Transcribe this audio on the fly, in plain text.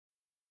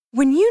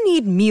When you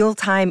need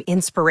mealtime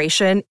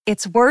inspiration,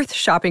 it's worth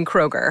shopping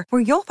Kroger,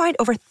 where you'll find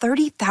over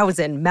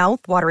 30,000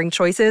 mouth-watering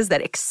choices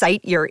that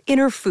excite your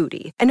inner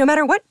foodie. And no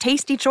matter what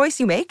tasty choice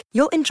you make,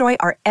 you'll enjoy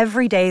our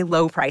everyday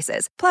low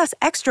prices, plus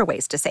extra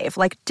ways to save,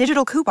 like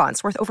digital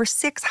coupons worth over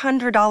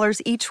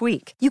 $600 each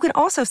week. You can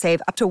also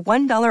save up to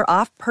 $1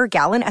 off per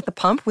gallon at the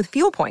pump with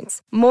fuel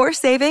points. More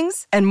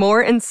savings and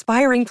more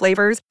inspiring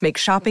flavors make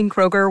shopping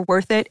Kroger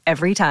worth it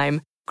every time.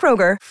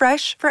 Kroger,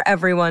 fresh for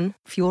everyone.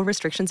 Fuel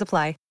restrictions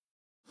apply.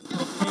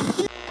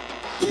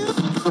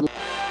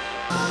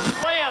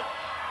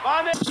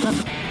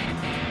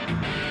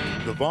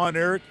 The Von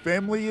Erich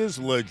family is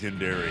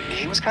legendary.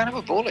 He was kind of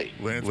a bully.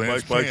 Lance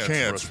by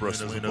chance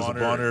wrestling as a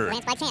Von Erich.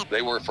 Lance by chance.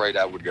 They were afraid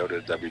I would go to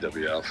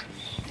WWF,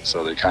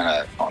 so they kind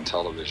of, on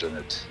television,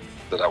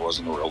 that I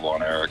wasn't a real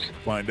Von Erich.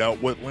 Find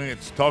out what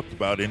Lance talked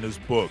about in his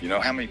book. You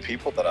know how many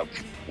people that I've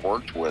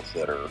worked with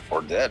that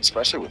are dead,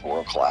 especially with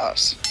world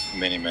class?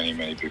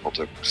 Many people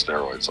took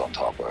steroids on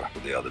top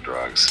of the other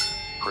drugs.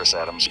 Chris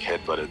Adams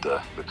headbutted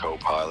the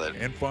co-pilot.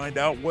 And find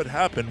out what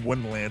happened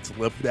when Lance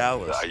left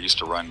Dallas. I used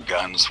to run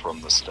guns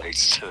from the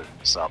States to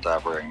South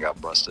Africa and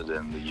got busted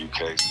in the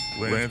UK.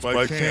 Lance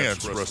by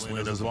chance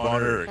wrestling as a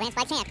Von Erich. Lance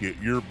by chance.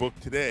 Get your book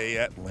today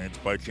at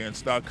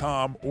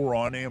lancebychance.com or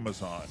on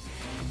Amazon.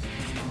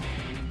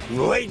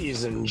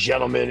 Ladies and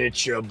gentlemen,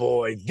 it's your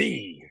boy,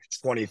 the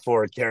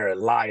 24-karat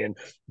lion,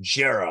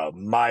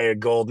 Jeremiah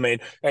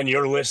Goldmain, and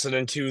you're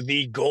listening to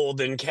the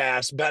Golden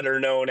Cast, better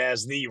known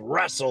as the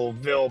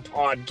Wrestleville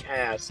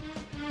Podcast.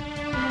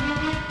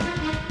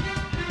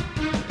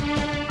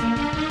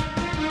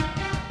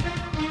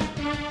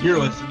 You're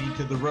listening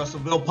to the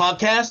Wrestleville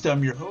Podcast.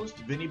 I'm your host,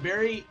 Vinny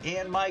Berry,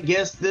 and my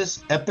guest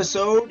this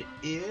episode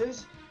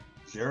is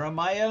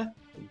Jeremiah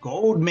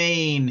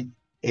Goldmain,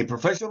 a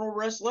professional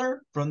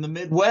wrestler from the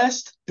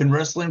Midwest, been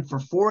wrestling for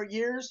 4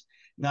 years.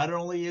 Not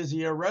only is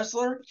he a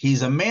wrestler,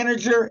 he's a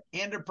manager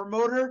and a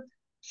promoter.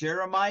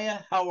 Jeremiah,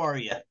 how are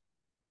you?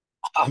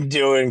 I'm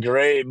doing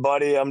great,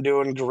 buddy. I'm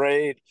doing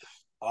great.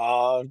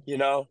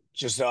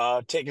 Just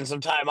taking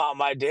some time out of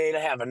my day to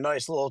have a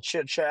nice little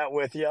chit chat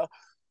with you.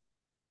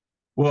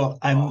 Well,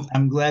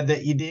 I'm glad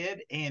that you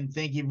did, and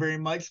thank you very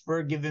much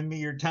for giving me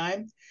your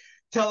time.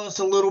 Tell us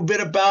a little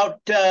bit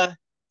about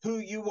who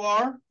you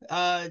are.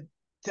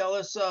 Tell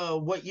us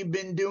what you've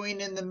been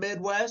doing in the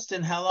Midwest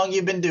and how long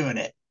you've been doing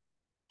it.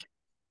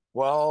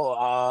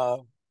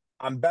 Well,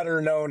 I'm better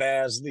known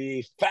as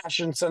the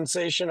fashion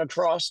sensation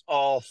across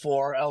all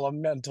 4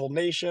 elemental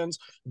nations,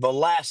 the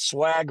last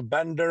swag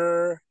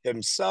bender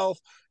himself,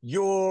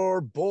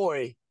 your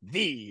boy,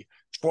 the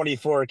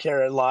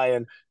 24-karat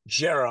lion,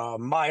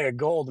 Jeremiah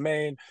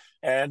Goldmain.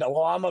 And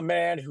well, I'm a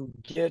man who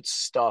gets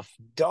stuff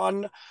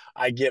done.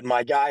 I get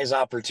my guys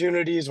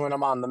opportunities when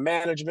I'm on the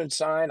management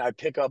side. I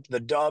pick up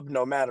the dub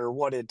no matter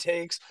what it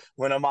takes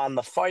when I'm on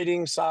the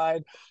fighting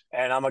side.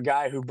 And I'm a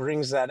guy who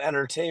brings that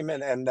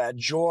entertainment and that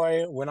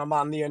joy when I'm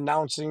on the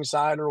announcing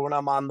side or when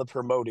I'm on the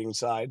promoting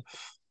side.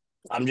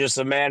 I'm just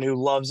a man who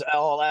loves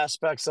all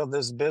aspects of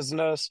this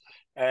business,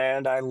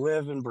 and I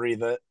live and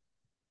breathe it.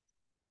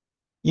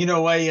 You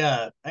know,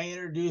 I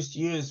introduced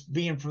you as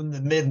being from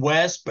the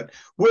Midwest, but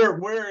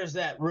where is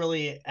that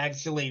really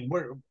actually?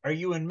 Where are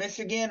you, in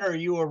Michigan, or are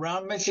you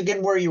around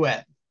Michigan? Where are you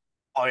at?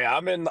 Oh yeah,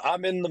 I'm in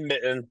the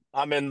mitten.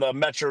 I'm in the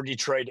Metro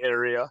Detroit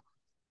area.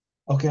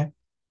 Okay.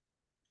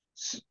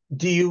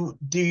 Do you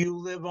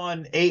live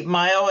on 8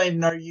 Mile,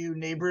 and are you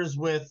neighbors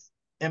with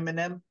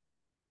Eminem?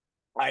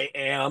 I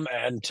am,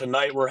 and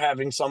tonight we're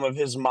having some of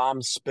his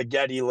mom's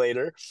spaghetti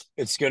later.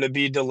 It's going to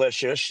be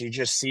delicious. She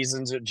just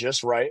seasons it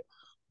just right.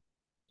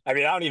 I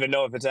mean, I don't even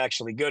know if it's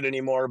actually good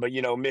anymore, but,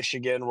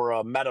 Michigan, we're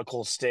a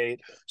medical state,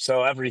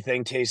 so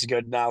everything tastes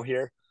good now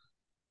here.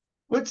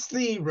 What's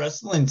the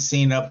wrestling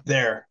scene up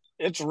there?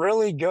 It's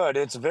really good.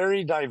 It's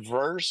very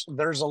diverse.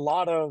 There's a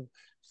lot of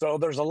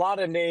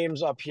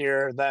names up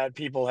here that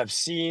people have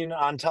seen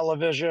on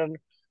television.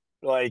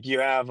 Like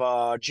you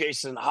have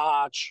Jason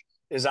Hotch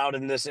is out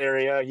in this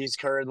area. He's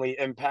currently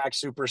Impact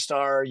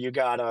Superstar. You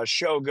got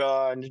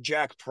Shogun,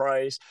 Jack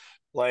Price,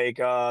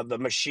 the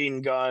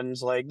Machine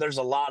Guns. Like there's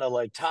a lot of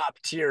top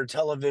tier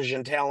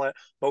television talent,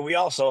 but we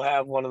also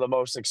have one of the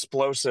most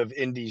explosive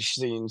indie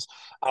scenes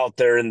out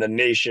there in the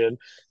nation.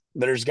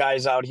 There's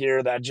guys out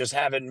here that just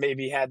haven't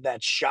maybe had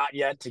that shot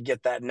yet to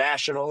get that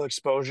national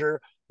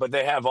exposure, but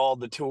they have all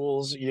the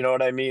tools, you know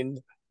what I mean,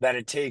 that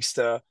it takes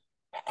to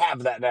have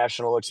that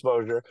national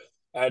exposure.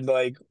 And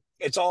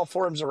it's all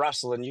forms of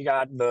wrestling. You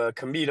got the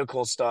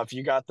comedical stuff.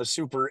 You got the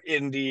super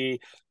indie,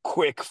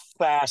 quick,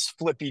 fast,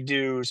 flippy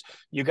doos.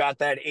 You got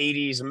that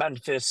 80s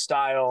Memphis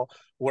style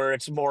where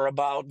it's more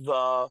about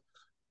the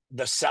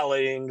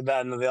selling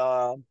than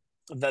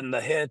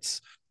the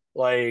hits.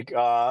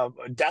 Deathmatch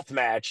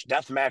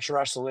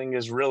wrestling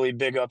is really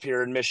big up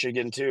here in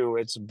Michigan too.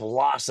 It's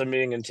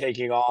blossoming and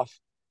taking off.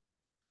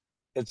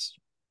 It's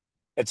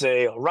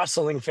a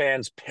wrestling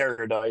fan's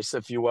paradise,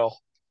 if you will.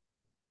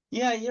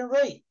 Yeah, you're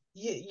right.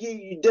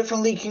 You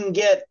definitely can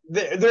get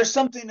there's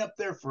something up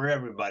there for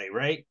everybody,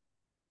 right?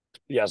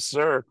 Yes,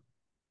 sir.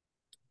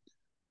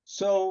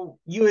 So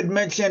you had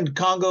mentioned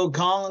Congo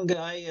Kong.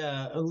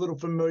 A little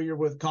familiar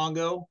with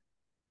Congo.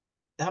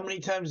 How many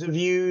times have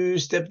you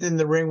stepped in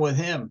the ring with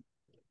him?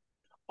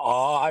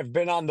 I've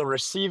been on the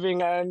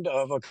receiving end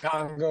of a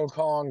Congo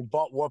Kong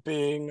butt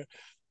whooping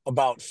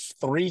about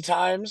 3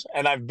 times,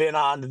 and I've been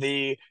on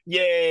the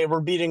yay, we're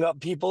beating up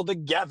people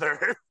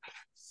together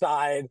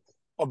side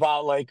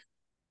about like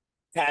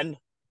 10.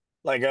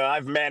 Like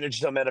I've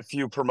managed him at a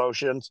few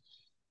promotions.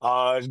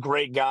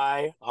 Great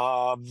guy.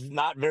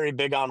 Not very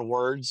big on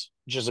words,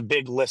 just a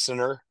big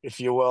listener, if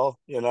you will.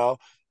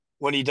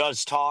 When he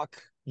does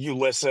talk, you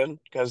listen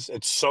because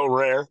it's so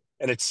rare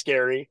and it's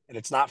scary and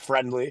it's not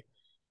friendly.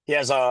 He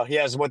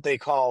has what they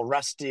call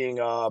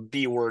resting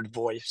B word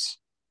voice,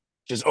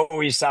 just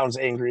always sounds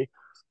angry.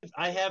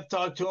 I have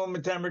talked to him a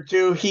time or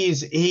two.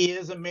 He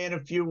is a man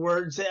of few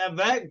words.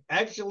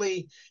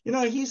 Actually,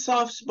 he's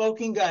soft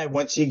spoken guy.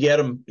 Once you get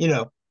him,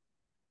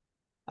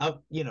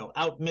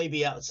 out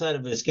maybe outside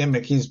of his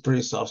gimmick, he's a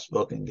pretty soft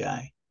spoken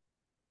guy.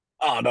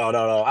 Oh no,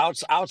 no, no.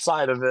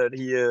 Outside of it,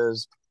 he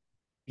is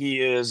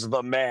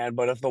the man.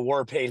 But if the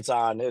war paint's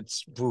on,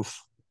 it's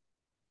oof.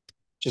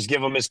 Just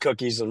give him his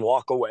cookies and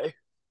walk away.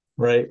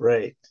 Right,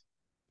 right,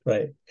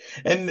 right.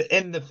 And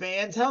the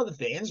fans, how the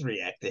fans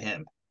react to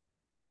him.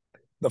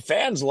 The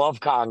fans love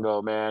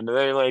Congo, man.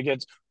 They like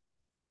it's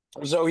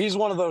so he's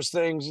one of those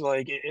things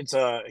like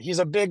he's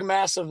a big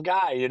massive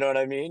guy, you know what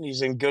I mean?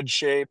 He's in good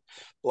shape,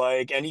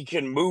 like, and he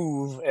can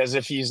move as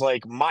if he's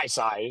like my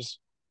size.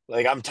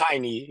 Like I'm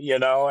tiny,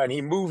 and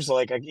he moves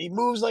like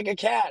a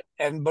cat,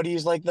 and but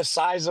he's like the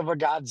size of a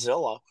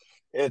Godzilla.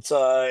 It's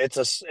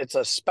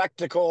a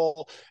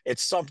spectacle.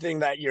 It's something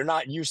that you're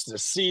not used to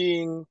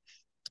seeing.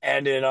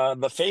 And in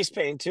the face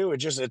paint too,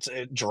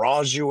 it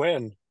draws you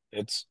in.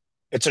 It's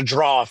a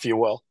draw, if you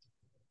will.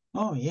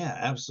 Oh yeah,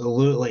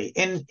 absolutely.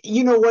 And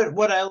you know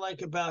what I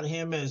like about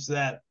him is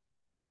that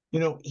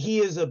he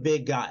is a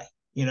big guy,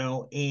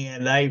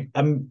 and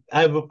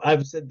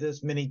I've said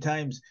this many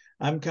times.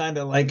 I'm kind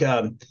of like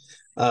a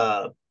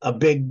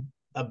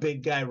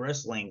big guy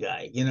wrestling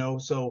guy,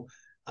 so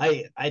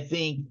I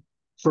think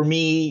for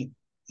me,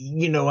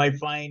 I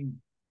find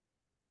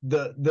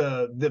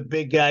the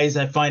big guys,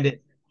 I find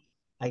it,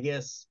 I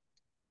guess,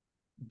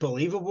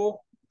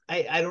 believable.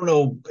 I don't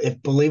know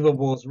if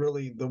believable is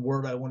really the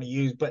word I want to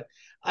use, but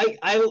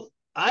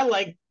I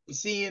like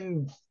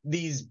seeing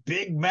these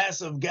big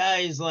massive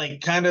guys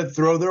like kind of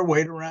throw their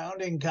weight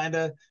around and kind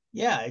of,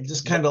 yeah, I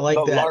just the, kind of the like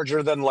that.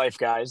 larger than life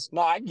guys.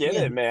 No, I get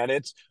Yeah. it, man.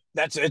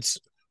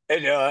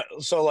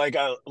 So like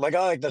I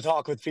like to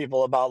talk with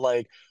people about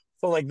like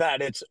so like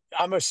that.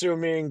 I'm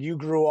assuming you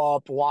grew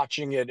up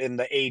watching it in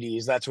the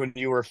 80s. That's when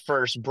you were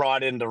first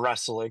brought into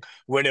wrestling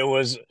when it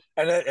was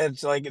and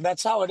it's like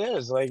that's how it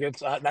is. Like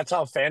that's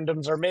how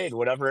fandoms are made.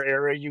 Whatever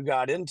era you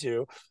got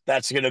into,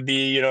 that's going to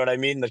be, you know what I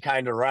mean, the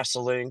kind of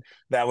wrestling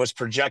that was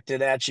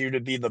projected at you to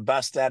be the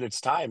best at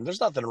its time. There's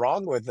nothing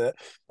wrong with it.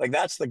 Like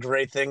that's the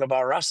great thing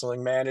about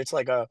wrestling, man. It's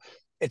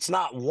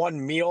not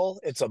one meal,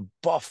 it's a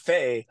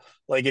buffet.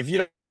 Like if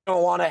you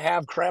don't want to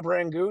have crab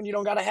rangoon, you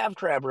don't got to have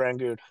crab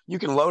rangoon. You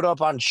can load up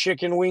on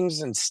chicken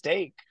wings and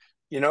steak.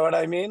 You know what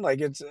I mean?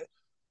 Like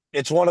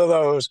it's one of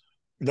those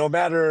no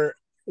matter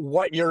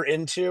what you're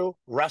into,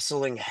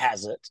 wrestling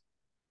has it.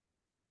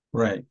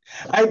 Right.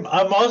 I'm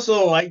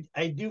also, I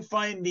do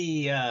find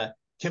the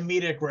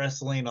comedic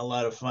wrestling a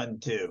lot of fun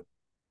too.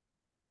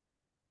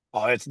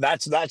 Oh,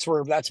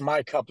 that's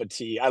my cup of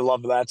tea. I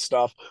love that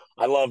stuff.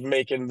 I love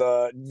making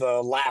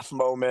the laugh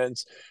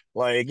moments.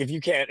 Like if you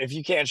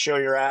can't show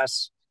your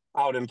ass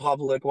out in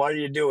public, why are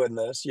you doing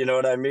this? You know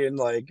what I mean?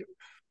 Like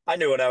I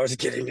knew what I was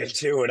getting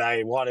into and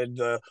I wanted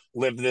to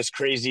live this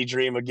crazy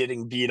dream of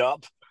getting beat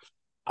up.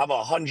 I'm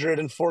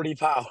 140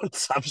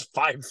 pounds. I'm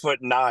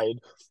 5'9".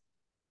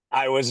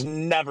 I was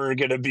never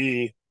gonna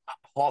be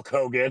Hulk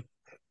Hogan.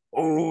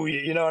 Oh,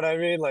 you know what I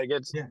mean? Like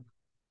it's Yeah.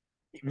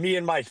 me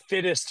in my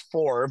fittest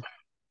form.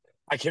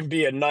 I can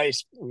be a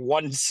nice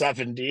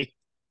 170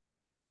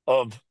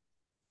 of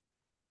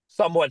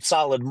somewhat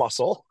solid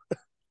muscle.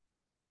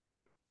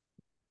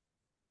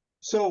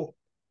 So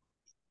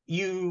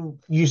you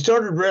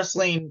started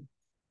wrestling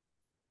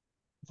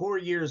 4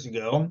 years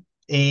ago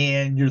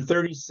and you're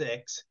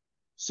 36.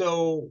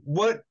 So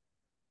what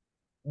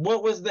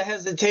was the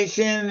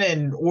hesitation,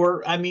 and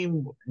or I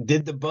mean,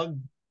 did the bug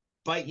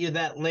bite you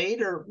that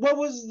late, or what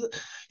was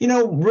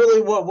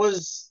really what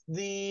was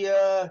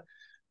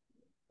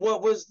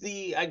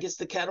the, I guess,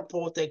 the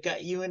catapult that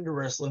got you into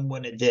wrestling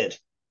when it did?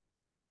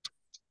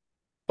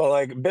 But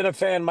like been a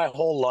fan my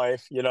whole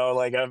life,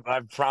 like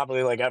I've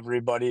probably like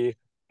everybody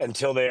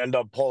until they end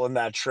up pulling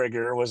that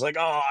trigger was like,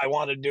 oh, I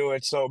want to do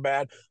it so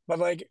bad. But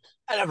like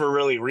I never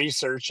really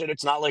researched it.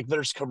 It's not like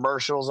there's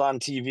commercials on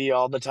TV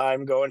all the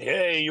time going,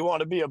 hey, you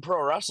want to be a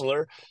pro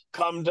wrestler?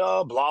 Come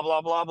to blah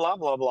blah blah blah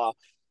blah blah.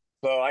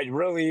 So I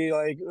really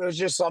like it was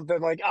just something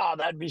like, oh,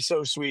 that'd be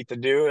so sweet to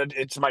do.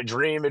 It's my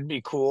dream. It'd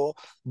be cool.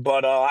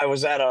 But I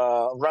was at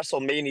a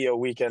WrestleMania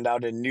weekend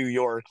out in New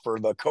York for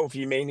the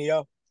Kofi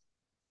Mania.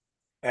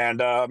 And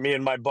me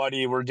and my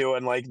buddy were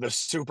doing like the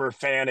super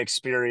fan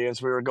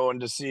experience. We were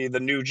going to see the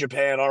New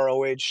Japan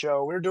ROH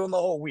show. We were doing the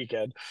whole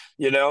weekend.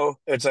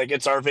 It's like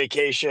it's our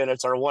vacation.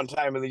 It's our one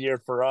time of the year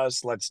for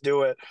us. Let's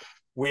do it.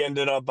 We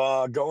ended up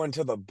going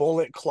to the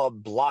Bullet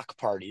Club block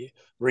party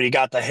where you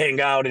got to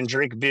hang out and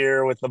drink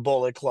beer with the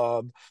Bullet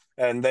Club.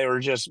 And they were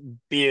just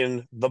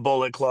being the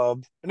Bullet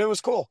Club. And it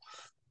was cool.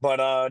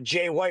 But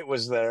Jay White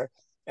was there.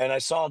 And I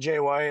saw Jay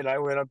White. I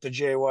went up to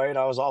Jay White.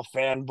 I was all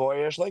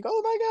fanboyish, like,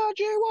 "Oh my God,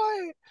 Jay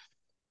White,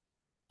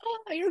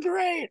 oh, you're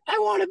great. I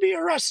want to be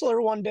a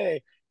wrestler one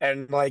day."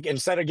 And like,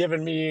 instead of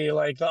giving me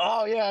like the,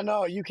 "Oh yeah,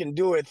 no, you can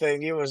do it"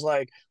 thing, he was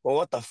like, "Well,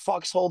 what the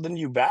fuck's holding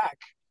you back?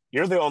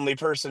 You're the only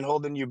person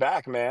holding you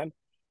back, man."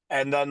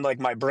 And then like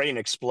my brain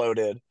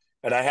exploded,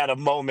 and I had a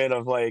moment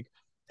of like,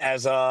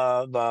 as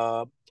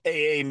the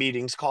AA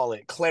meetings call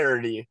it,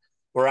 clarity,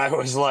 where I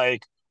was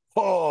like,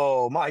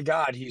 "Oh my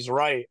God, he's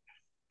right."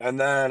 And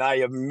then I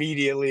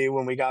immediately,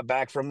 when we got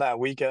back from that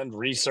weekend,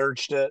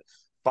 researched it,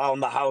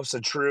 found the House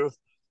of Truth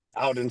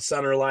out in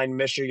Centerline,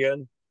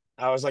 Michigan.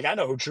 I was like, I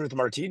know who Truth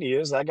Martini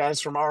is. That guy's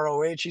from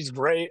ROH. He's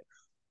great.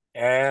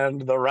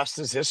 And the rest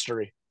is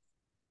history.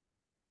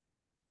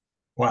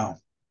 Wow.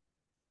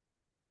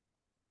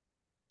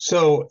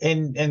 So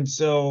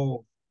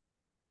so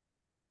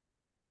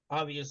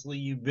obviously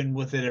you've been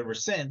with it ever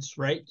since,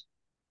 right?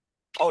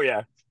 Oh,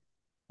 yeah.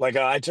 Like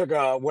I took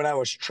when I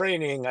was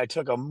training, I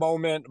took a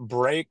moment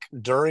break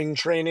during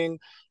training,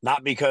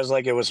 not because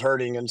like it was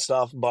hurting and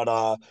stuff,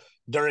 but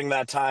during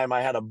that time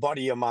I had a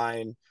buddy of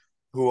mine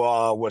who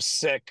was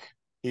sick.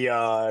 He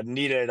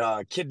needed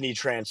a kidney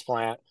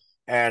transplant,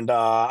 and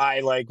I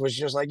like was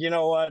just like, you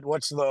know what?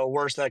 What's the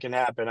worst that can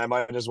happen? I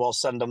might as well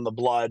send him the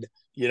blood.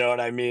 You know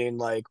what I mean?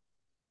 Like,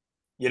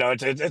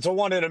 it's a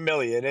one in a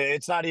million.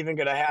 It's not even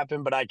going to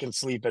happen, but I can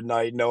sleep at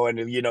night knowing,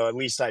 at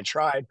least I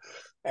tried.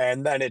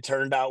 And then it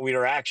turned out we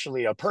were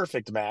actually a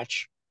perfect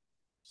match.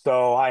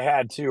 So I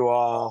had to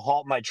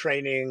halt my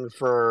training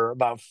for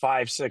about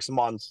 5, 6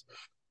 months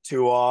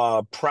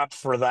to prep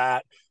for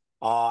that.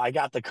 I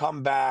got to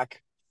come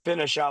back,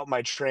 finish out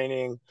my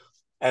training,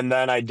 and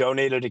then I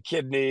donated a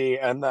kidney.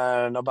 And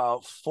then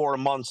about 4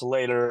 months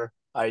later,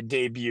 I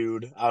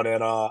debuted out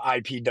at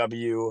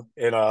IPW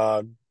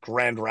in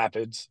Grand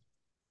Rapids.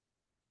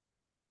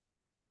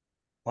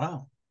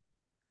 Wow.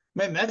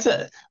 Man, that's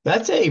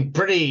a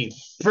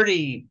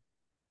pretty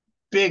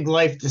big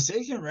life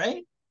decision,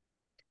 right?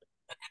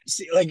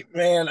 See, like,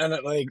 man,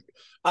 and like,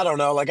 I don't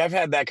know, like, I've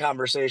had that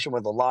conversation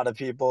with a lot of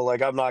people.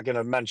 Like, I'm not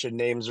gonna mention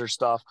names or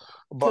stuff,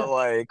 but Sure.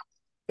 like,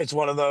 it's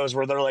one of those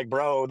where they're like,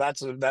 "Bro,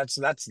 that's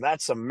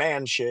some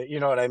man shit." You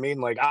know what I mean?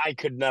 Like, I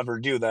could never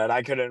do that.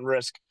 I couldn't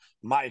risk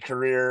my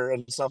career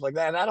and stuff like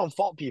that. And I don't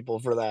fault people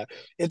for that.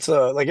 It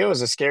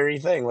was a scary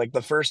thing. Like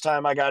the first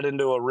time I got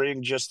into a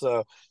ring just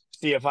to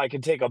see if I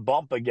could take a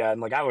bump again,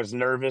 like I was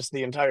nervous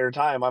the entire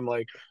time. I'm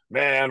like,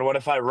 man, what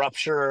if I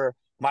rupture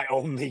my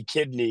only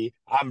kidney?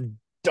 I'm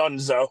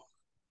donezo.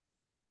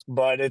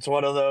 But it's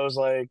one of those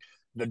like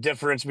the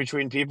difference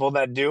between people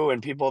that do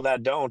and people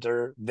that don't,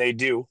 or they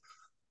do.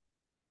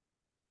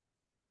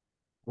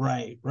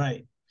 Right,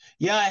 right.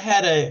 Yeah, I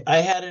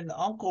had an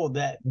uncle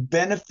that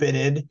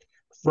benefited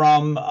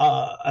from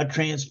a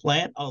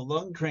transplant, a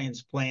lung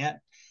transplant,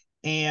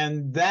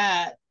 and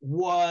that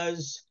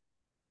was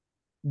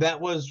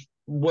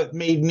what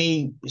made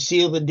me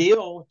seal the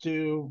deal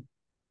to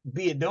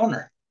be a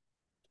donor.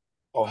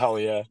 Oh hell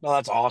yeah. No,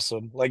 that's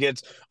awesome. Like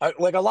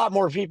like a lot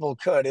more people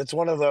could. It's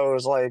one of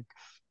those like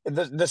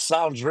this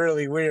sounds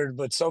really weird,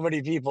 but so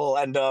many people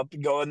end up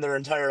going their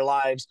entire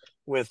lives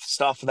with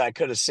stuff that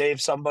could have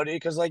saved somebody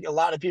because like a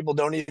lot of people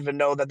don't even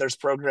know that there's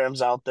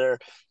programs out there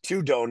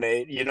to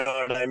donate, you know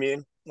what I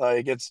mean?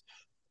 Like it's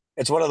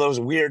one of those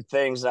weird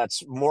things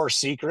that's more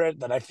secret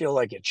that I feel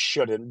like it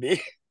shouldn't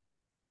be.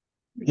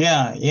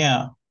 Yeah,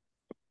 yeah,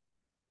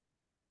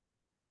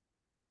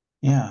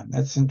 yeah.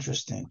 That's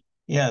interesting.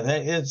 Yeah,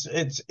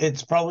 that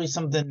it's probably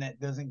something that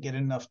doesn't get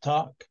enough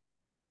talk.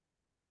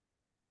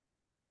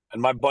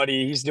 And my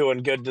buddy, he's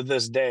doing good to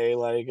this day.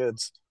 Like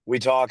it's we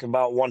talk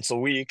about once a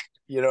week,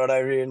 you know what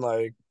I mean?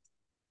 Like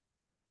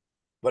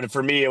but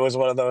for me, it was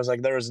one of those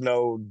like there was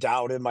no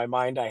doubt in my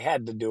mind I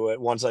had to do it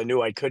once I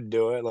knew I could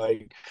do it.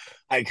 Like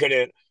I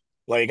couldn't,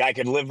 like I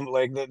could live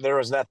like there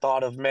was that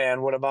thought of,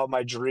 man, what about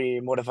my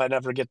dream? What if I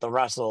never get to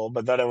wrestle?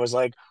 But then it was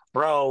like,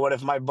 bro, what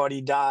if my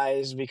buddy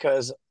dies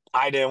because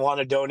I didn't want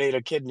to donate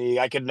a kidney?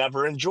 I could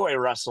never enjoy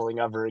wrestling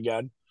ever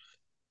again.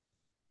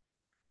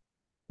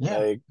 Yeah.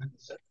 Like,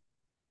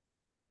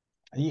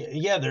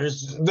 Yeah,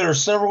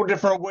 there's several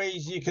different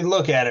ways you can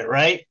look at it,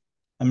 right?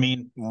 I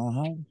mean,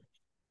 mhm.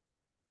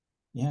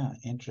 yeah,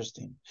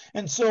 interesting.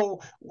 And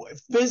so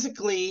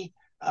physically,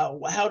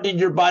 how did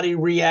your body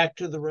react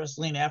to the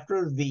wrestling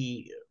after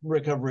the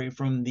recovery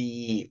from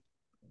the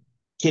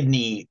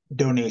kidney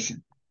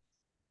donation?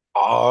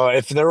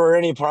 If there were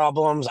any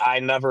problems, I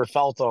never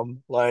felt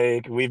them.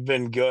 Like we've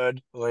been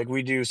good. Like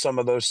we do some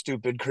of those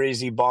stupid,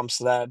 crazy bumps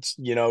that's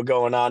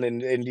going on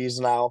in indies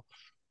now.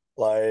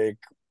 Like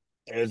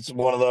It's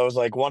one of those,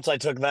 like, once I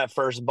took that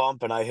first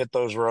bump and I hit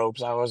those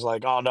ropes, I was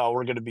like, oh no,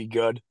 we're gonna be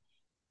good.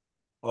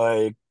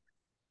 Like,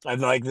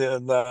 and like the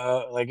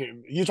like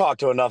you talk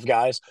to enough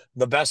guys,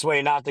 the best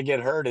way not to get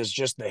hurt is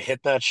just to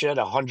hit that shit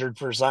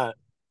 100%.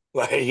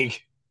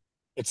 Like,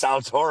 it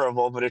sounds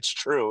horrible, but it's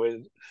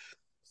true.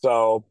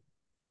 So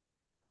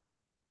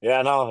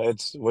yeah, no,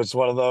 it's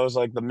one of those,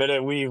 like, the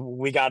minute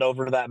we got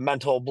over that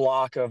mental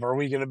block of are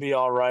we gonna be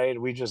all right,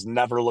 we just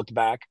never looked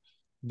back.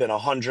 Been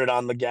 100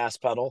 on the gas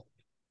pedal.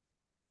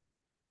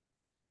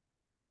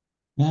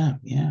 Yeah,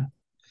 yeah.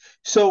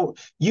 So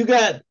you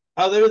got,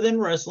 other than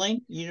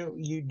wrestling,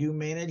 you do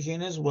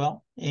managing as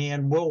well,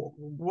 and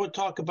we'll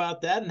talk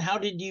about that. And how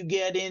did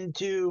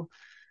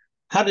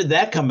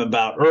that come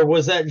about, or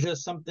was that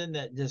just something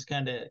that just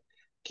kind of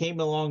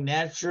came along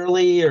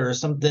naturally, or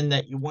something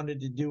that you wanted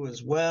to do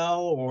as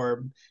well,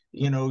 or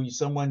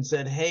someone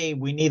said, "Hey,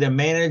 we need a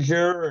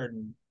manager,"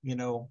 and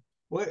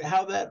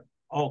how that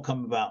all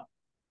come about?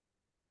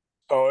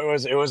 Oh,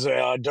 it was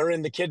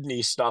during the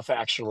kidney stuff,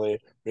 actually,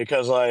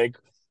 because like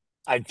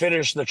I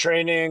finished the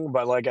training,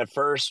 but like at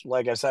first,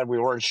 like I said, we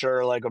weren't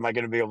sure, like, am I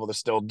going to be able to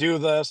still do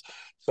this?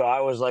 So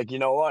I was like, you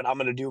know what? I'm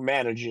going to do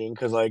managing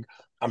because, like,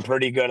 I'm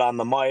pretty good on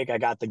the mic. I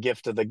got the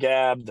gift of the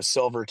gab, the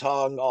silver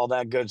tongue, all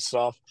that good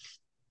stuff.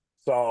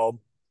 So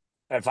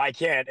if I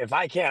can't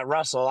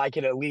wrestle, I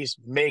can at least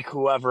make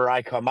whoever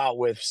I come out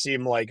with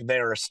seem like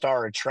they're a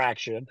star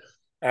attraction.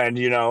 And,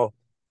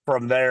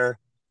 from there,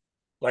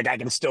 like, I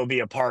can still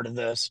be a part of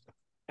this.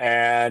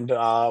 And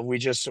we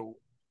just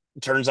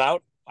turns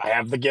out I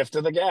have the gift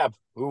of the gab.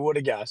 Who would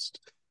have guessed?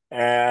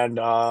 And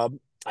I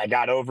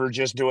got over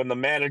just doing the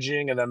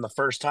managing, and then the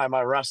first time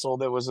I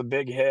wrestled, it was a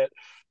big hit.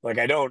 Like,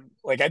 I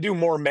do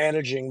more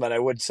managing than I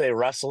would say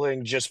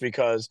wrestling, just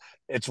because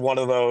it's one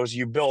of those,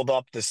 you build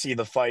up to see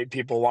the fight.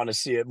 People want to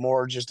see it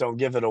more. Just don't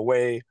give it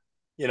away,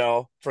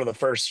 for the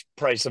first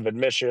price of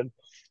admission.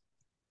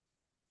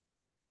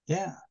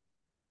 Yeah,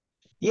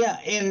 yeah,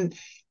 and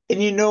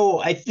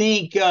I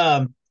think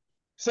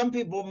some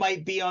people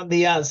might be on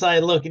the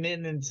outside looking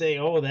in and say,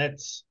 "Oh,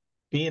 that's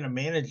being a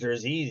manager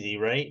is easy,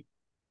 right?"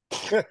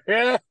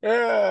 Yeah,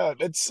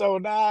 it's so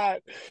not.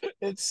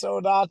 It's so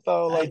not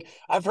though. Like,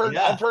 I I've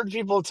Yeah, heard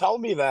people tell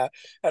me that,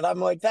 and I'm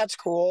like, that's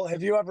cool.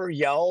 Have you ever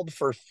yelled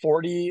for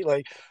 40,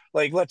 like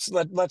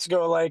let's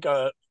go like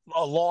a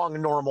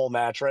long normal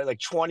match, right? Like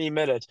 20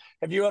 minutes.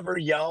 Have you ever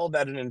yelled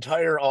at an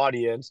entire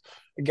audience,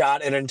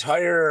 got an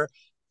entire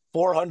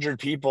 400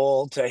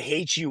 people to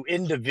hate you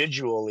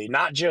individually,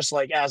 not just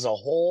like as a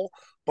whole,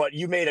 but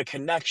you made a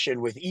connection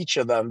with each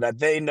of them that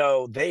they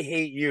know they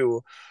hate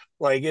you.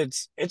 Like,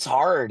 it's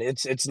hard.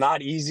 It's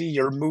not easy.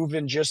 You're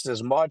moving just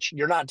as much.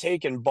 You're not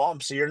taking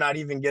bumps, so you're not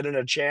even getting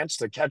a chance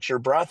to catch your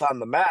breath on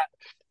the mat.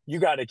 You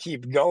got to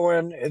keep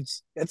going.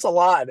 It's a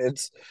lot.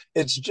 It's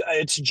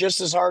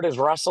just as hard as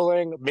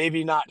wrestling,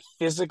 maybe not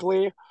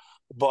physically,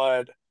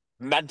 but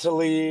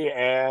mentally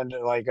and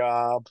like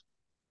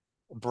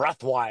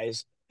breath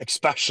wise,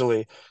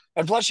 especially.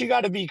 And plus, you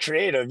got to be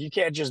creative. You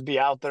can't just be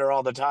out there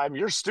all the time.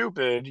 You're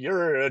stupid.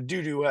 You're a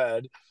doo doo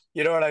head.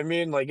 You know what I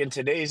mean? Like, in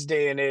today's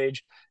day and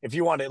age, if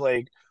you want to,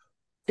 like,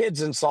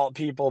 kids insult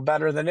people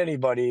better than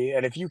anybody.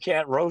 And if you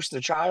can't roast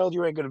a child,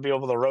 you ain't going to be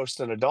able to roast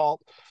an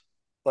adult.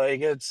 Like,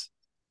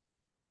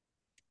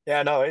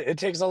 yeah, no, it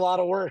takes a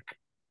lot of work.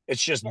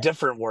 It's just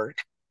different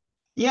work.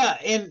 yeah,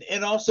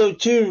 and also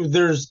too,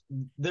 there's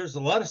a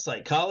lot of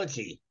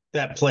psychology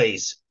that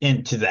plays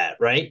into that,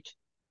 right?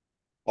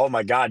 Oh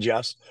my God,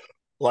 yes.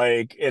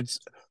 Like, it's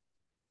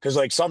because,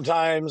 like,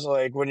 sometimes,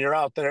 like, when you're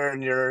out there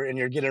and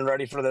you're getting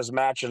ready for this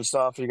match and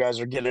stuff, you guys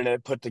are getting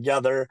it put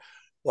together.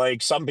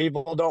 Like, some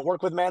people don't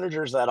work with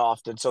managers that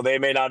often, so they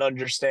may not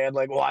understand.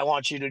 Like, well, I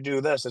want you to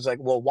do this. It's like,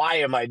 well, why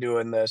am I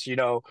doing this?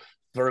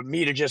 For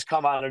me to just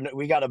come out, and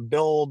we got to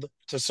build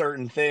to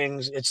certain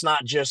things. It's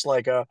not just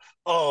like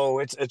oh,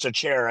 it's a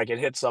chair I can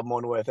hit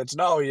someone with. It's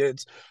no,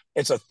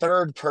 it's a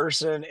third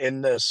person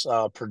in this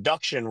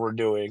production we're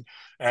doing,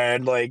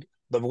 and like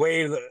the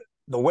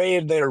way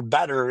they're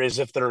better is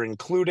if they're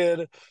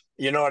included,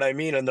 you know what I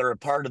mean? And they're a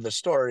part of the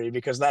story,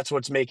 because that's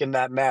what's making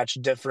that match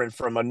different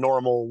from a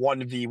normal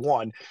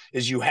 1v1,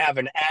 is you have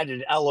an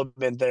added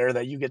element there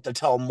that you get to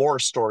tell more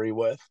story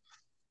with.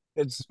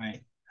 It's,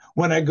 Right.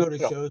 When I go to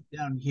you know, shows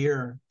down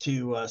here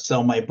to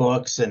sell my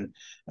books, and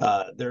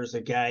there's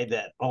a guy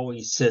that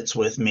always sits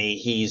with me.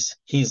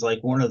 He's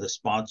like one of the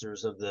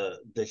sponsors of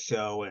the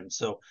show, and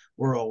so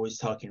we're always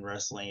talking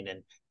wrestling.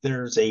 And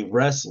there's a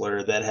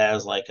wrestler that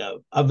has like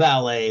a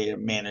valet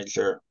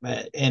manager,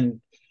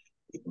 and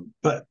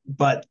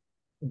but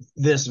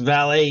this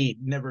valet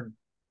never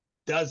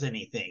does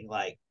anything,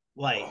 like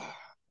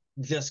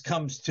just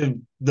comes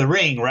to the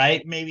ring,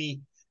 right?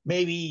 Maybe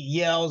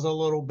yells a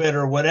little bit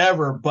or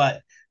whatever,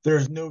 but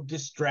there's no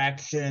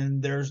distraction.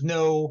 There's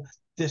no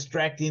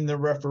distracting the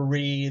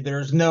referee.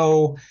 There's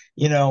no,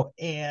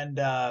 and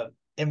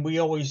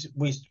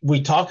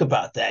we talk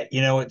about that.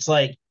 It's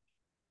like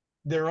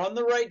they're on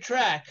the right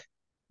track,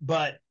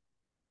 but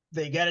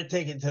they got to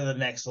take it to the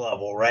next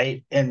level,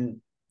 right?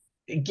 And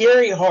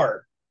Gary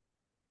Hart,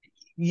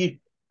 you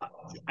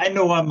I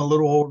know I'm a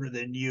little older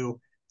than you,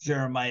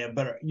 Jeremiah,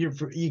 but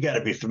you got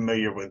to be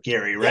familiar with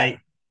Gary, Yeah. right?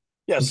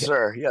 Yes, Okay.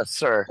 sir. Yes,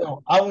 sir.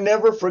 So I'll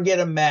never forget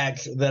a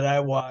match that I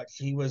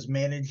watched. He was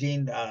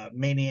managing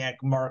Maniac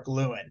Mark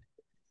Lewin,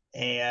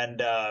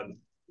 and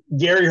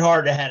Gary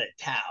Hart had a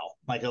towel,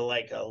 like a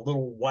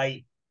little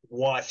white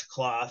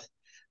washcloth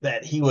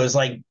that he was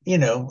like,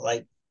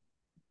 like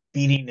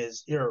beating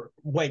his or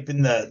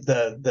wiping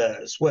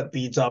the sweat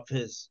beads off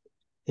his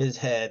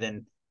head.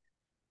 And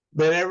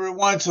but every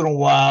once in a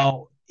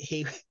while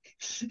he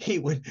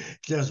would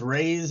just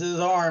raise his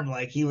arm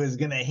like he was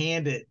going to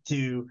hand it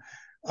to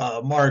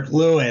Mark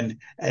Lewin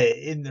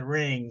in the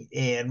ring,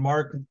 and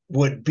Mark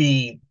would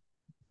be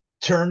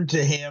turned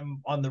to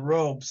him on the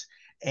ropes.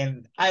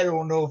 And I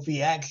don't know if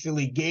he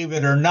actually gave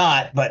it or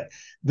not, but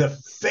the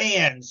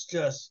fans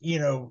just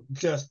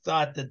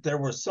thought that there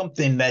was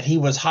something, that he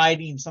was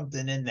hiding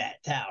something in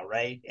that towel,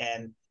 right?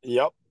 And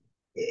Yep.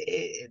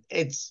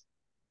 it's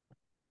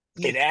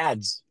It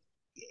adds.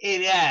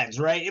 it adds,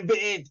 right?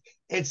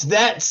 It's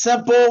that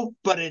simple,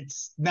 but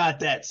it's not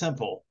that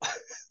simple.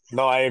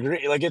 No, I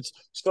agree. Like it's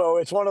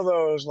one of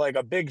those, like,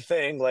 a big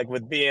thing, like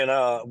with being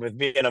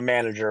a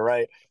manager,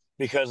 right?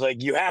 Because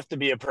like you have to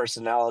be a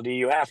personality,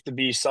 you have to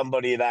be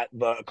somebody that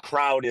the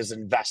crowd is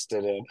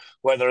invested in,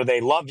 whether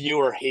they love you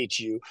or hate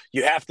you.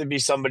 You have to be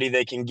somebody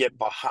they can get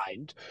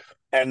behind.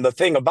 And the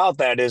thing about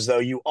that is, though,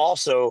 you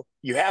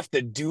have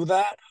to do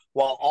that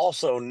while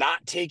also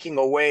not taking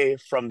away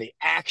from the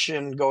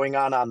action going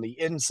on the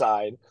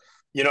inside.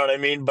 You know what I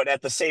mean? But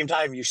at the same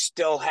time, you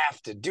still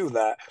have to do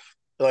that.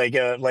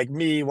 Like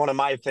me, one of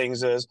my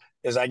things is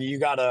like you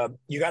gotta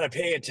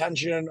pay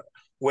attention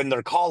when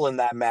they're calling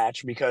that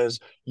match, because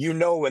you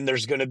know when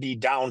there's going to be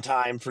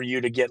downtime for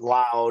you to get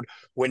loud,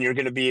 when you're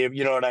going to be,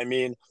 you know what I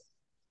mean.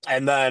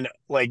 And then,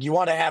 like, you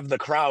want to have the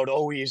crowd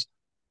always,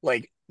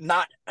 like,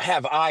 not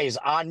have eyes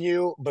on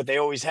you, but they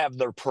always have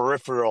their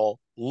peripheral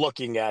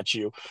looking at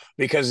you,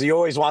 because you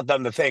always want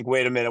them to think,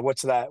 wait a minute,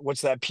 what's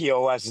that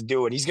POS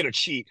doing? He's going to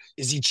cheat.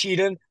 Is he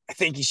cheating? I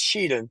think he's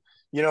cheating.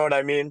 You know what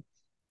I mean?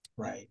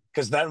 Right.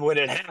 Because then when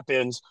it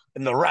happens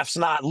and the ref's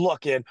not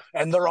looking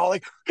and they're all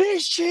like,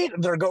 he's cheating,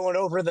 they're going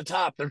over the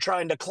top. They're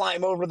trying to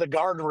climb over the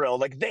guardrail.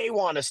 Like, they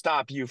want to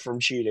stop you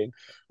from cheating.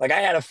 Like, I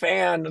had a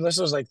fan, and this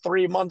was like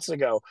 3 months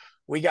ago.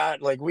 We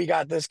got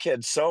this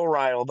kid so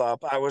riled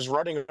up. I was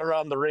running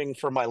around the ring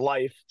for my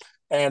life,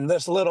 and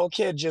this little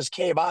kid just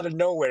came out of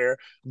nowhere,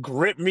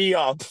 gripped me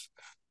up,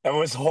 and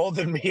was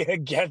holding me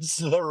against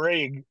the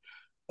ring.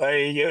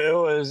 Like, it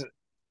was,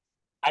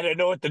 I didn't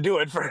know what to do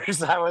at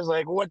first. I was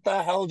like, what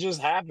the hell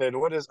just happened?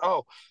 And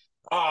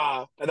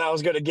I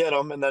was gonna get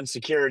him, and then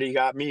security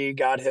got me,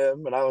 got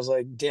him, and I was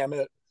like, damn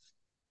it.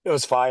 It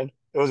was fine.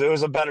 It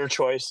was a better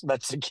choice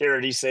that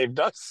security saved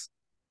us.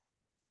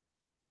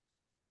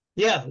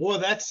 Yeah, well,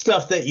 that's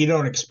stuff that you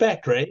don't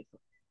expect, right?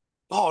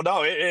 Oh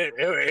no,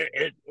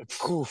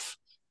 poof.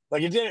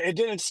 Like, it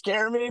didn't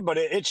scare me, but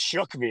it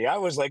shook me. I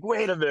was like,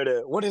 wait a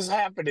minute, what is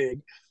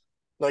happening?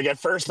 Like, at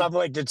first I'm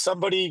like, did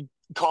somebody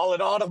call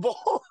it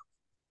audible?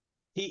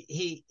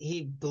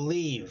 He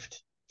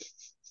believed.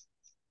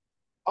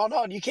 Oh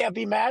no, you can't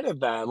be mad at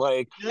that.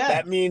 Like, Yeah,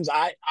 that means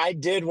I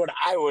did what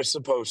I was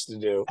supposed to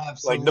do.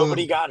 Like,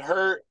 nobody absolutely. got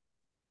hurt.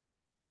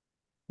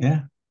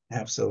 Yeah,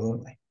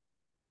 absolutely.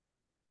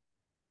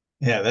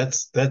 Yeah,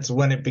 that's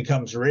when it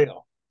becomes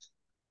real.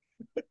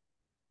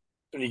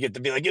 And you get to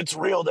be like, it's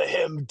real to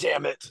him,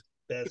 damn it.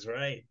 That's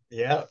right.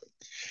 Yeah.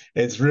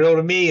 It's real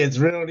to me, it's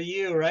real to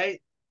you,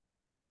 right?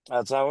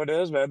 That's how it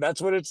is, man.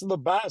 That's when it's the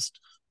best.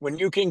 When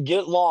you can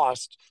get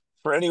lost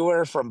for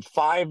anywhere from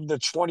 5 to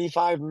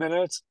 25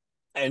 minutes,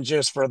 and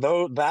just for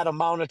that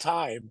amount of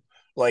time,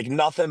 like,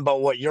 nothing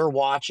but what you're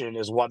watching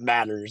is what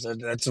matters.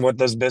 And that's what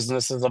this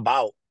business is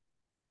about.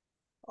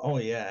 Oh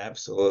yeah,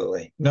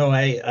 absolutely. No,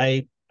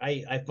 I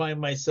find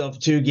myself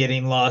too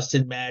getting lost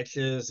in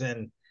matches.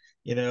 And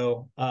you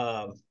know,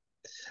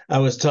 I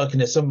was talking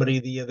to somebody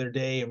the other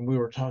day, and we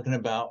were talking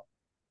about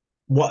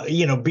what,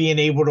 being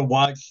able to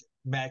watch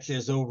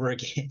matches over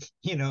again.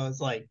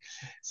 It's like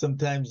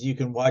sometimes you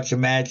can watch a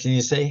match and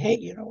you say, hey,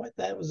 you know what,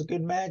 that was a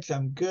good match,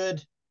 I'm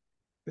good.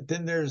 But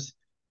then there's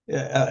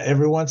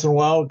every once in a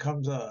while it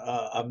comes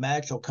a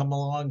match will come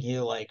along,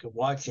 you like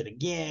watch it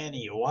again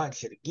and you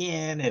watch it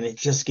again, and it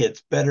just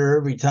gets better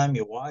every time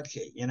you watch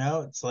it.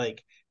 It's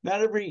like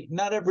not every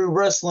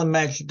wrestling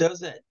match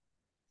does that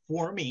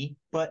for me,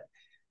 but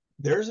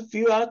there's a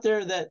few out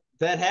there that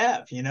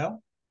have.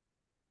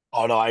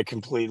 Oh no, I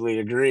completely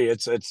agree.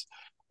 It's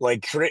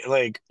like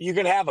you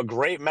can have a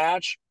great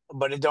match,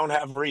 but it don't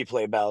have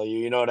replay value.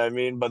 You know what I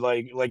mean? But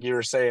like you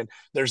were saying,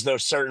 there's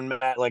those certain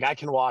like, I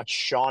can watch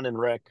Sean and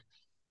Rick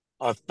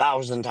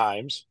 1,000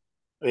 times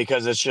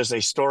because it's just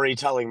a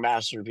storytelling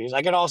masterpiece.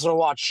 I can also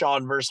watch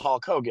Sean versus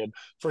Hulk Hogan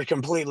for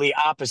completely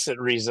opposite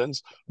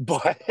reasons,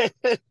 but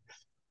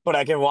but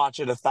I can watch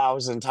it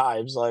 1,000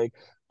 times. Like,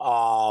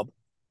 uh,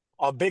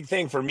 a big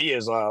thing for me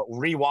is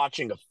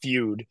rewatching a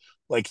feud.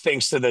 Like,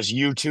 thanks to this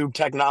YouTube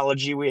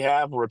technology we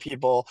have, where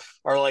people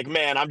are like,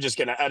 "Man, I'm just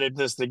gonna edit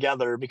this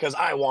together because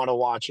I want to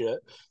watch it."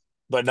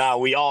 but now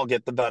we all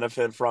get the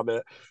benefit from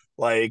it.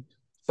 Like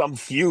some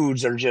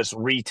feuds are just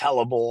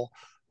retellable.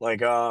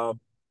 Like I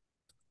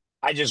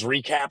just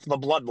recapped the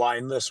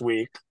Bloodline this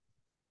week,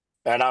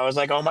 and I was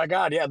like, oh my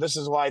god, yeah, this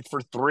is why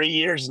for 3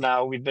 years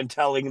now we've been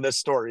telling this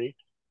story.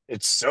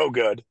 It's so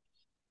good.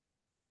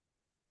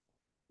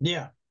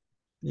 Yeah.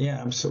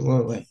 Yeah,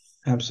 absolutely.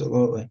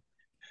 Absolutely.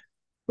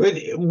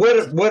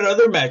 What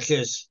other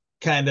matches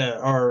kind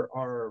of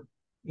are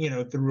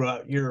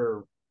throughout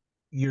your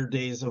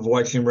days of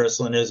watching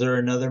wrestling? Is there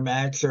another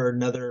match or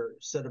another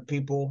set of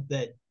people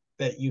that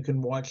you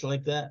can watch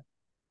like that?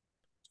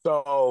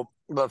 So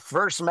the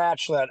first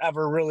match that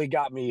ever really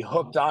got me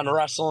hooked on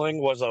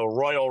wrestling was a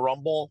Royal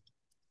Rumble.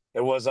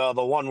 It was the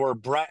one where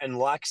Brett and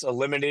Lex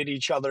eliminate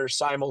each other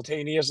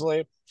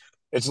simultaneously.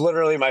 It's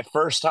literally my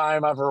first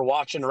time ever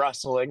watching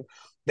wrestling.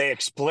 They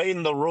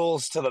explain the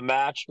rules to the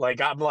match.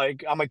 I'm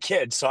a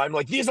kid, so I'm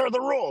like, these are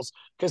the rules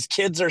because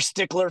kids are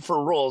stickler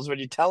for rules. When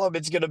you tell them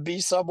it's going to be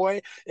some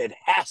way, it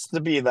has to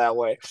be that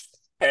way.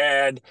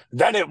 And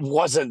then it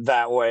wasn't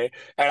that way,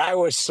 and I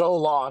was so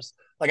lost.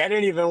 Like I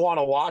didn't even want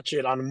to watch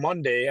it on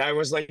Monday. I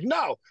was like,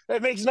 no,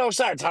 it makes no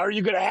sense. How are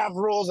you going to have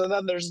rules and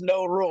then there's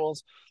no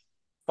rules?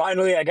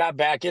 Finally I got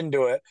back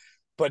into it,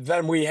 but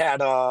then we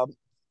had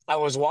I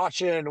was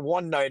watching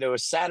one night, it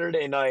was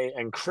Saturday night,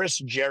 and Chris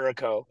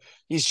Jericho,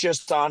 he's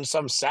just on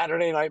some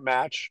Saturday night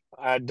match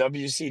at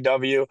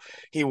WCW.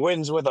 He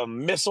wins with a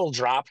missile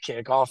drop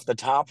kick off the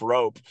top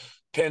rope,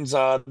 pins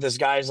this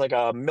guy's like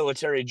a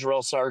military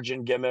drill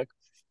sergeant gimmick,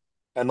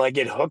 and like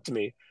it hooked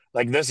me.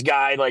 Like this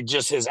guy, like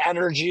just his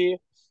energy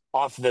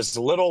off this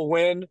little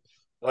win,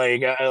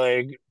 like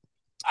I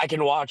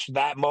can watch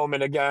that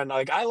moment again.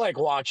 Like I like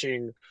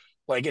watching,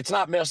 like it's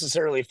not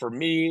necessarily for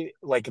me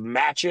like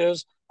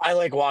matches. I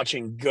like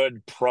watching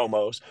good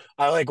promos.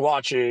 I like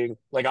watching,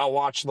 like I'll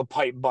watch the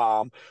pipe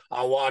bomb.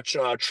 I'll watch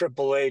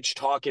Triple H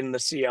talking to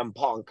CM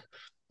Punk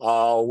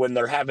when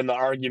they're having the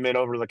argument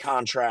over the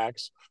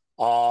contracts.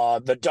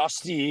 The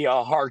Dusty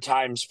Hard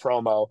Times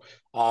promo.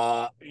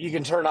 You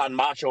can turn on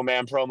Macho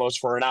Man promos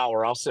for an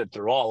hour. I'll sit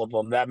through all of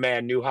them. That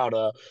man knew how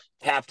to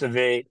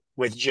captivate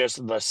with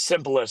just the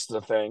simplest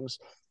of things.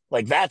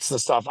 Like that's the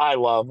stuff I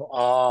love.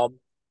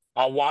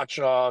 I'll watch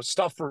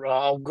stuff for.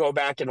 I'll go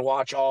back and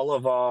watch all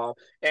of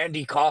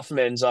Andy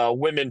Kaufman's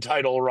women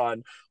title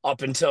run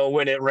up until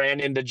when it ran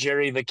into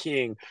Jerry the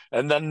King,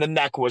 and then the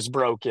neck was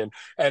broken,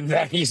 and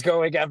then he's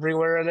going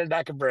everywhere in a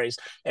neck brace,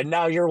 and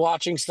now you're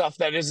watching stuff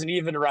that isn't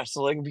even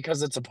wrestling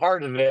because it's a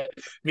part of it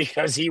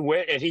because he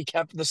went and he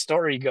kept the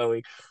story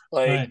going,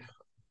 like Right.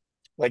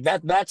 like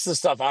that. That's the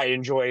stuff I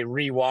enjoy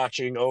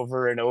rewatching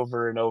over and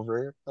over and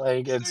over.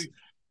 Like So it's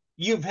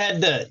you've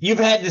had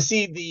to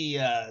see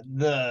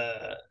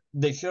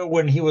the show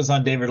when he was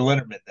on David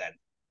Letterman then.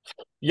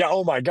 yeah,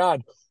 oh my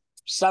God,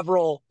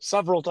 several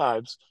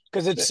times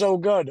because it's so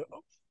good.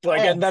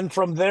 Like, Oh, and then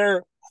from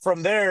there,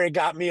 it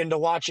got me into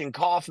watching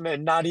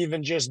Kaufman, not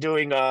even just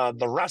doing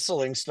the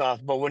wrestling stuff,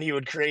 but when he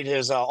would create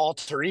his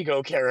alter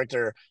ego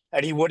character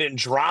and he wouldn't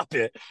drop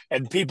it,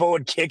 and people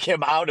would kick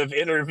him out of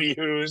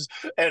interviews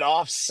and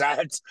off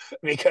sets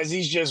because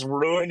he's just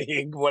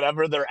ruining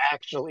whatever they're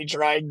actually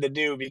trying to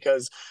do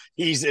because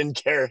he's in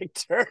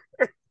character.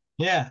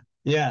 yeah,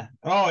 yeah.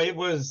 Oh, he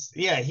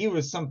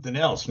was something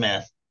else,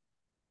 man.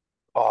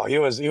 Oh, he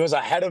was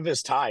ahead of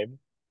his time,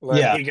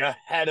 like Yeah,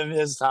 ahead of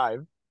his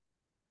time.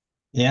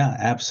 yeah,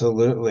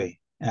 absolutely.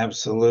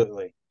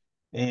 Absolutely.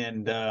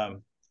 And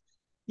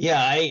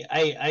yeah,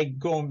 I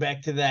going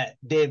back to that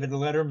David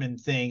Letterman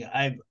thing.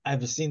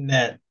 I've seen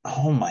that.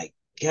 Oh my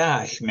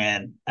gosh,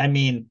 man. I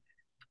mean,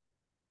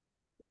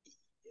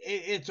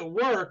 it's a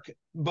work,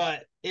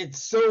 but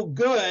it's so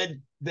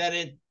good that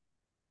it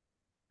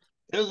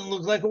doesn't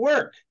look like a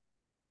work.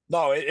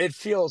 No, it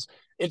feels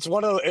it's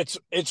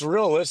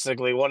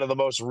realistically one of the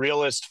most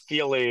realist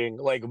feeling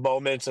like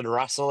moments in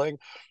wrestling.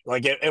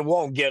 Like it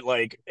won't get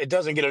like it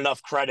doesn't get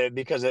enough credit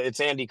because it's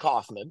Andy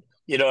Kaufman.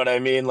 You know what I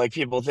mean? Like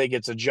people think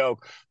it's a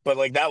joke, but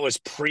like that was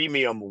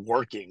premium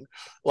working.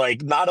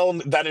 Like not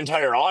only that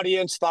entire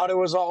audience thought it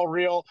was all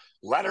real,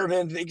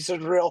 Letterman thinks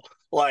it's real.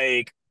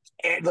 Like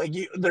and like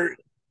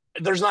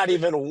there's not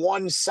even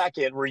 1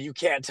 second where you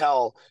can't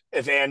tell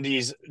if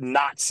Andy's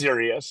not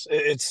serious.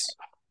 It's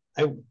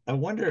I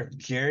wonder if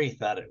Jerry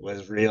thought it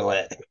was real.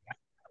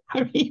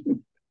 I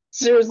mean, Oh,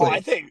 seriously.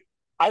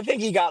 I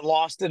think he got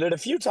lost in it a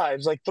few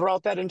times, like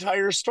throughout that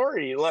entire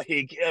story. Like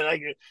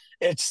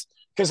it's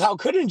because how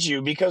couldn't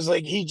you? Because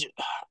like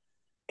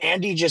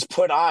Andy just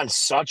put on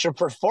such a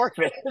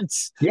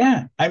performance.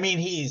 Yeah. I mean,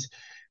 he's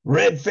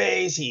red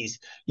face, he's,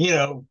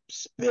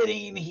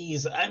 spitting,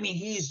 he's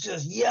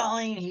just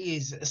yelling,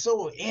 he's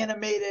so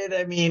animated.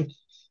 I mean,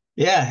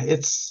 yeah,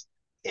 it's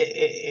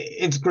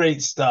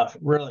great stuff,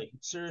 really.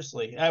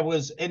 Seriously.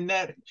 And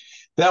that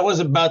was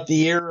about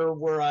the era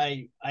where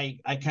I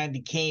kind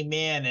of came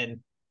in and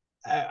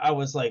I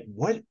was like,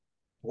 what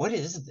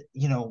is it?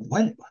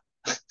 What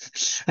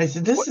I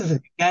said, this is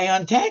a guy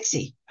on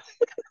Taxi.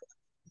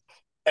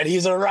 And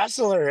he's a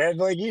wrestler, and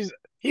like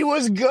he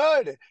was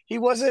good. He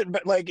wasn't,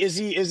 but like, is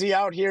he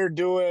out here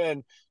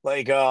doing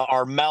like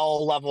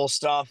Armel level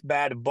stuff,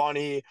 Bad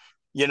Bunny,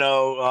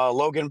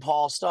 Logan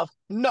Paul stuff.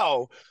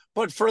 No,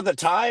 but for the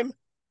time,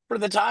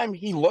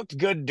 he looked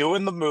good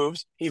doing the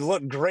moves. He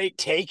looked great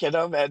taking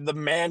them, and the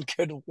man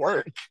could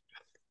work.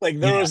 Like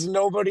there Yeah. was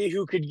nobody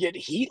who could get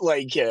heat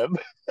like him.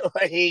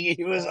 Like he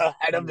was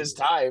ahead of his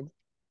time.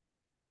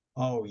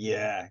 Oh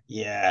yeah,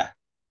 yeah,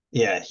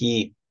 yeah.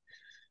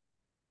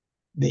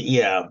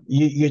 Yeah.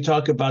 You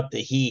talk about the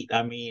heat.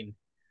 I mean,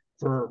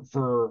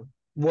 for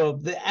well,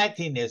 the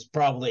acting is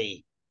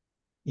probably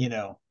you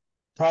know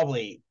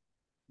probably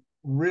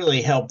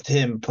really helped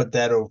him put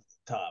that over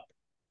the top.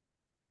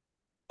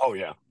 Oh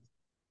yeah.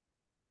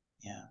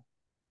 Yeah.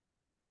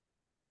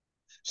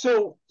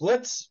 So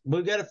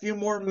we've got a few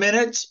more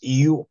minutes.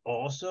 You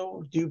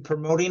also do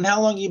promoting.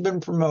 How long you been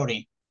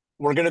promoting?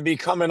 We're going to be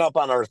coming up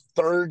on our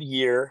third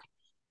year.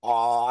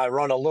 I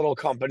run a little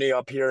company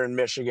up here in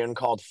Michigan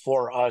called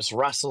For Us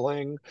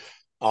Wrestling.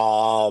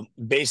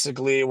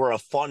 Basically, we're a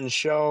fun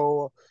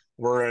show.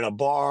 We're in a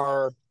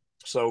bar,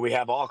 so we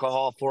have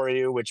alcohol for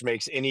you, which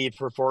makes any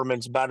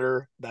performance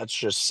better. That's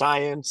just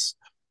science.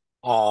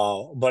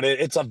 But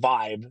it's a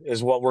vibe,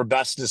 is what we're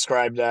best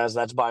described as.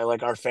 That's by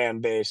like our fan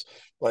base.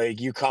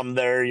 Like you come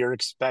there, you're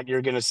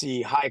gonna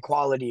see high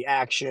quality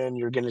action.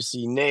 You're gonna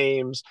see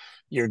names.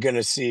 You're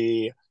gonna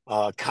see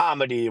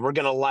comedy. We're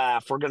gonna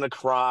laugh. We're gonna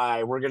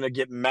cry. We're gonna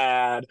get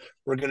mad.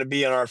 We're gonna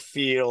be in our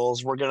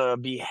feels. We're gonna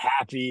be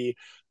happy.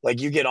 Like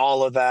you get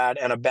all of that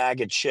and a bag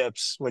of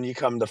chips when you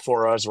come to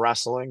For Us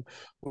Wrestling.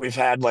 We've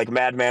had like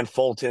Madman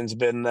Fulton's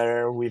been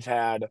there. We've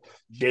had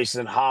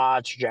Jason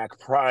Hotch, Jack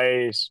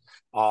Price.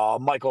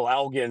 Michael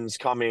Elgin's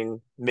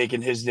coming,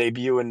 making his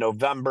debut in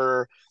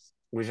November.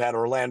 We've had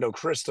Orlando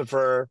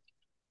Christopher,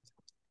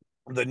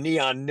 the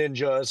Neon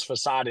Ninjas,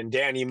 Facade and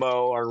Danny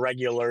Mo are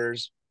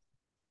regulars.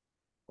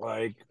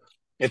 Like,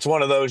 it's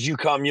one of those you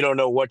come, you don't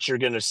know what you're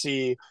going to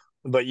see,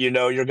 but you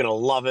know you're going to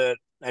love it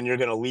and you're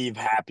going to leave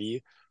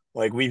happy.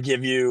 Like, we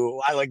give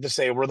you, I like to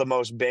say, we're the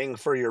most bang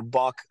for your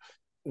buck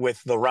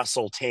with the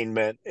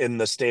WrestleTainment in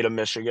the state of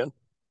Michigan.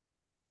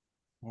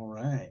 All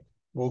right.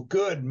 Well,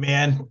 good,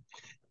 man.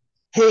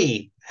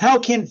 Hey, how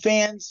can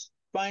fans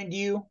find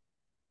you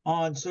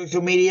on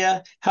social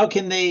media? How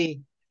can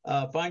they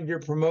find your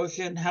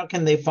promotion? How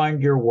can they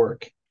find your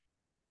work?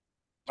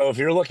 So if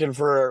you're looking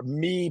for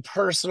me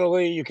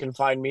personally, you can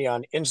find me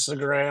on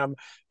Instagram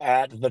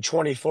at the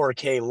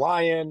 24K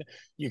Lion.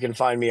 You can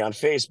find me on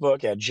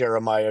Facebook at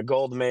Jeremiah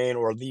Goldmain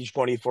or the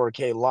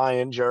 24K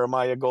Lion,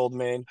 Jeremiah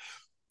Goldmain.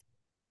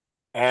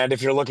 And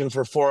if you're looking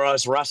for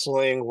Us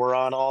Wrestling, we're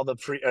on all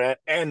the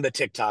and the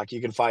TikTok.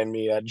 You can find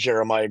me at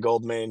Jeremiah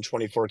Goldmain,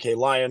 24K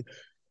Lion.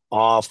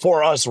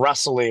 For Us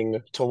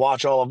Wrestling, to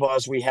watch all of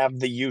us, we have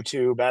the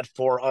YouTube at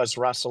For Us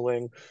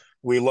Wrestling.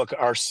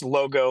 Our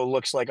logo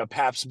looks like a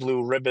Pabst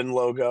Blue Ribbon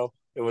logo.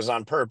 It was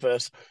on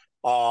purpose.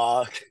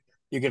 Uh,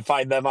 you can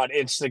find them on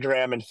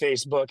Instagram and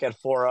Facebook at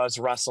For Us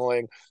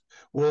Wrestling.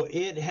 Well,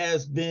 it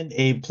has been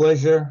a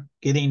pleasure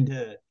getting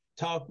to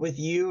talk with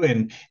you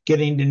and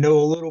getting to know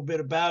a little bit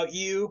about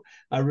you.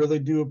 I really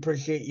do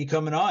appreciate you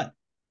coming on.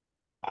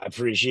 I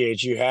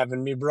appreciate you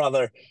having me,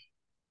 brother.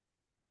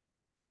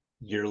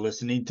 You're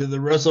listening to the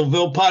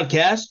Wrestleville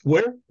podcast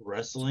where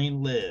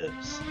wrestling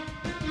lives.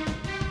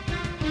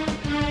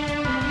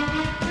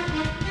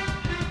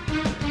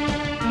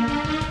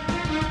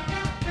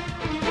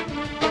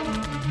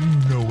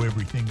 You know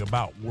everything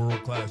about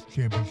World Class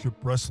Championship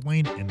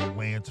Wrestling and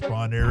Lance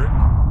Von Erich?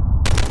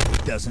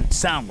 Doesn't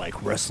sound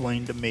like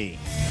wrestling to me.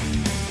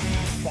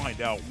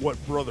 Find out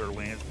what Brother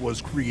Lance was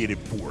created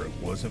for. It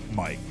wasn't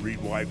Mike. Read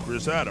why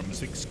Chris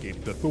Adams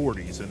escaped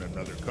authorities in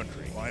another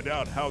country. Find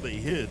out how they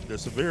hid the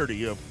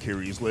severity of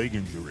Kerry's leg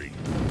injury.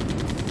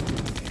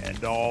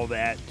 And all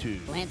that too.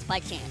 Lance by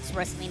Chance,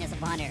 Wrestling as a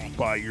Von Erich.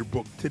 Buy your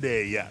book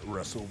today at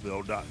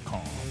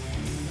WrestleVille.com.